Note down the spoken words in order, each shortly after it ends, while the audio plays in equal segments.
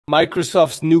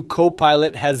Microsoft's new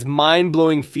Copilot has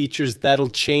mind-blowing features that'll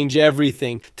change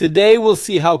everything. Today we'll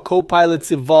see how Copilot's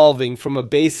evolving from a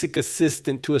basic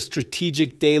assistant to a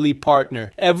strategic daily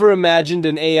partner. Ever imagined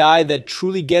an AI that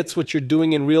truly gets what you're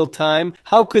doing in real time?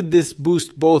 How could this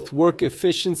boost both work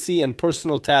efficiency and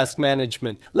personal task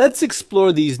management? Let's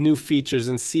explore these new features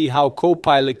and see how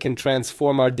Copilot can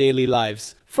transform our daily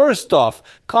lives. First off,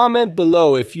 comment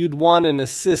below if you'd want an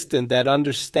assistant that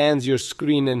understands your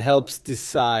screen and helps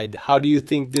decide. How do you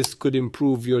think this could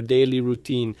improve your daily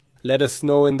routine? Let us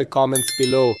know in the comments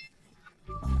below.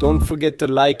 Don't forget to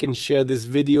like and share this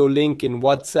video link in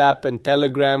WhatsApp and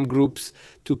Telegram groups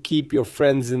to keep your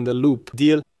friends in the loop.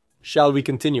 Deal? Shall we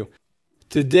continue?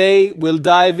 Today, we'll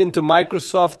dive into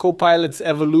Microsoft Copilot's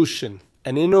Evolution,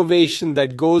 an innovation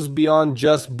that goes beyond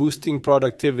just boosting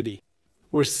productivity.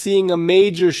 We're seeing a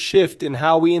major shift in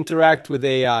how we interact with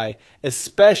AI,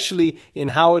 especially in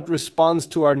how it responds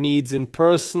to our needs in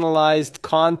personalized,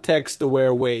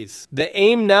 context-aware ways. The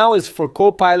aim now is for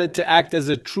Copilot to act as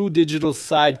a true digital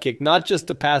sidekick, not just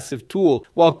a passive tool.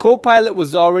 While Copilot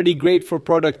was already great for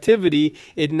productivity,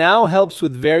 it now helps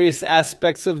with various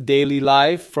aspects of daily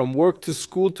life, from work to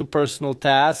school to personal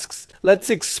tasks. Let's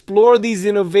explore these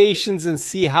innovations and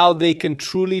see how they can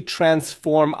truly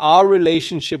transform our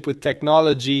relationship with technology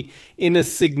in a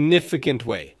significant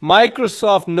way.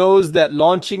 Microsoft knows that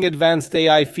launching advanced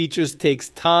AI features takes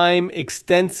time,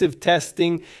 extensive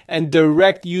testing, and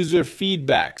direct user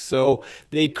feedback. So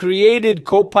they created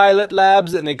Copilot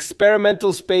Labs, an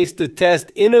experimental space to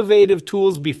test innovative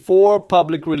tools before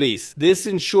public release. This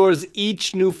ensures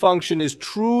each new function is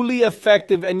truly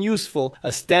effective and useful. A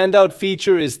standout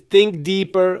feature is Think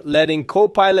Deeper, letting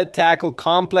Copilot tackle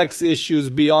complex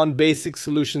issues beyond basic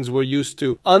solutions we're used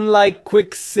to. Unlike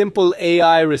quick, simple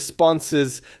AI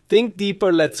responses, Think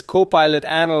Deeper lets Copilot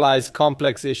analyze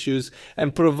complex issues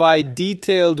and provide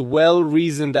detailed,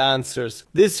 well-reasoned answers.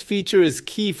 This feature is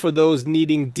key for those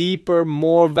needing deeper,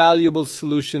 more valuable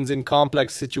solutions in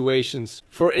complex situations.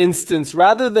 For instance,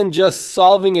 rather than just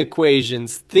solving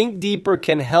equations, Think Deeper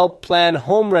can help plan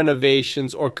home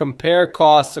renovations or compare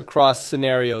costs across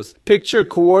scenarios. Picture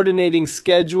coordinating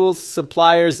schedules,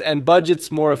 suppliers, and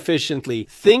budgets more efficiently.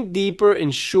 Think Deeper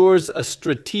ensures a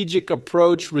strategic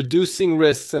approach, reducing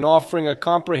risks and offering a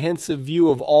comprehensive view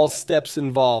of all steps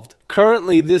involved.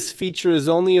 Currently, this feature is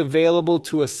only available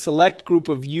to a select group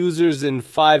of users in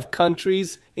 5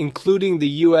 countries, including the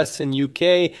US and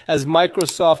UK, as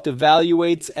Microsoft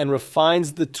evaluates and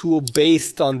refines the tool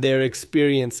based on their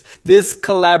experience. This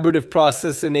collaborative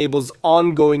process enables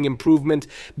ongoing improvement,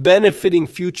 benefiting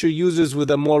future users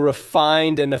with a more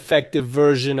refined and effective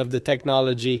version of the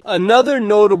technology. Another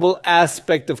notable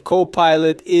aspect of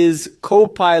Copilot is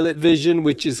Copilot Vision,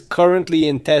 which is currently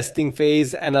in testing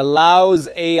phase and allows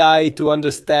AI to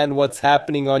understand what's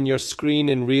happening on your screen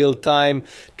in real time,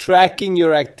 tracking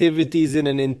your activities in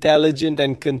an intelligent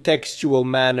and contextual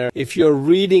manner. If you're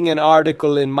reading an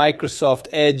article in Microsoft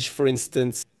Edge, for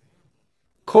instance,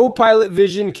 Copilot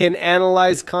Vision can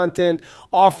analyze content,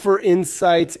 offer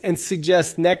insights, and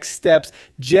suggest next steps,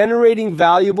 generating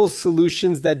valuable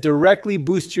solutions that directly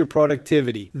boost your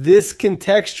productivity. This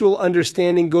contextual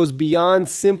understanding goes beyond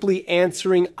simply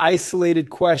answering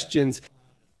isolated questions.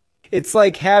 It's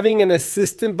like having an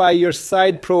assistant by your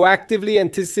side, proactively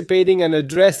anticipating and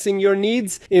addressing your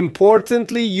needs.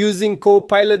 Importantly, using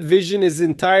Copilot Vision is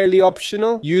entirely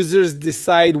optional. Users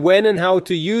decide when and how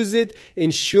to use it,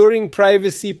 ensuring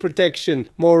privacy protection.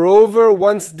 Moreover,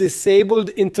 once disabled,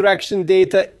 interaction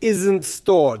data isn't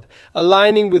stored,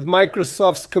 aligning with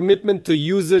Microsoft's commitment to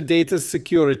user data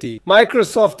security.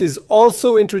 Microsoft is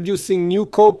also introducing new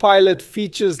Copilot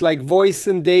features like Voice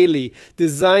and Daily,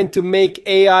 designed to make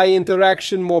AI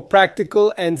interaction more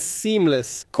practical and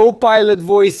seamless. Copilot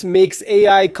Voice makes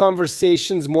AI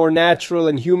conversations more natural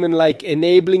and human-like,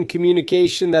 enabling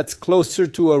communication that's closer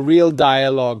to a real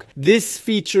dialogue. This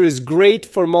feature is great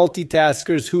for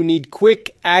multitaskers who need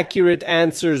quick, accurate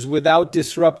answers without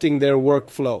disrupting their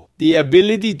workflow. The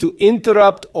ability to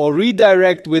interrupt or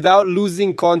redirect without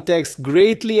losing context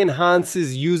greatly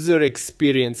enhances user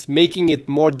experience, making it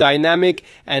more dynamic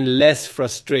and less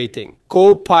frustrating.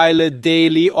 Copilot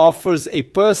Daily offers a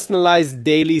personalized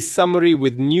daily summary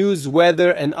with news,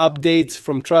 weather, and updates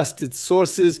from trusted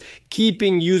sources,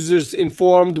 keeping users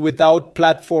informed without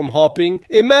platform hopping.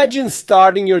 Imagine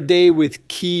starting your day with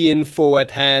key info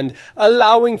at hand,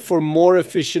 allowing for more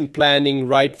efficient planning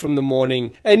right from the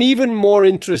morning. An even more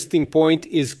interesting point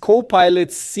is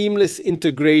Copilot's seamless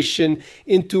integration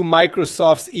into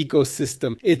Microsoft's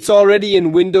ecosystem. It's already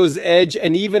in Windows Edge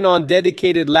and even on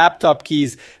dedicated laptop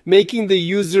keys, making the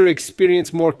user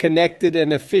experience more connected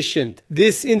and efficient.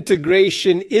 This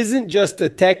integration isn't just a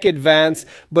tech advance,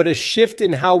 but a shift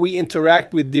in how we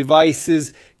interact with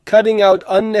devices, cutting out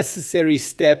unnecessary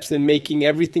steps and making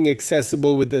everything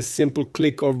accessible with a simple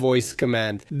click or voice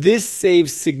command. This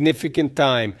saves significant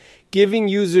time, giving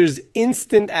users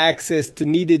instant access to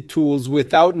needed tools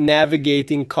without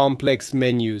navigating complex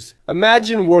menus.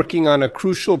 Imagine working on a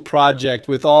crucial project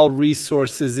with all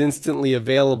resources instantly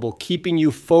available, keeping you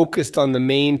focused on the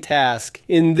main task.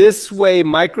 In this way,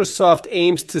 Microsoft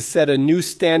aims to set a new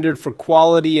standard for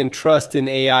quality and trust in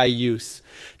AI use,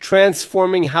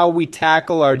 transforming how we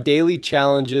tackle our daily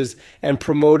challenges and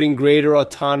promoting greater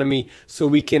autonomy so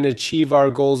we can achieve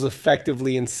our goals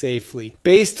effectively and safely.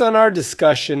 Based on our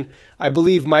discussion, I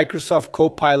believe Microsoft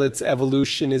Copilot's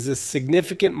evolution is a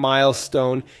significant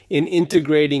milestone in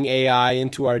integrating AI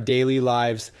into our daily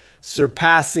lives,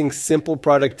 surpassing simple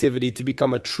productivity to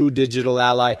become a true digital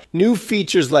ally. New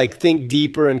features like Think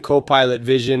Deeper and Copilot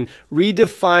Vision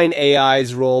redefine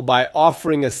AI's role by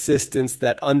offering assistance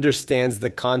that understands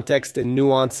the context and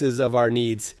nuances of our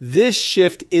needs. This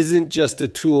shift isn't just a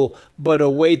tool, but a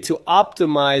way to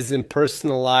optimize and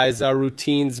personalize our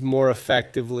routines more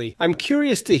effectively. I'm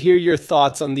curious to hear your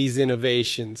thoughts on these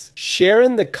innovations. Share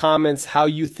in the comments how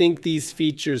you think these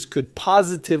features could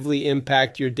positively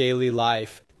impact your daily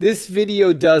life. This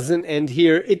video doesn't end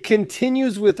here. It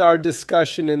continues with our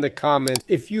discussion in the comments.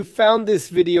 If you found this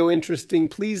video interesting,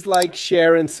 please like,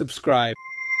 share, and subscribe.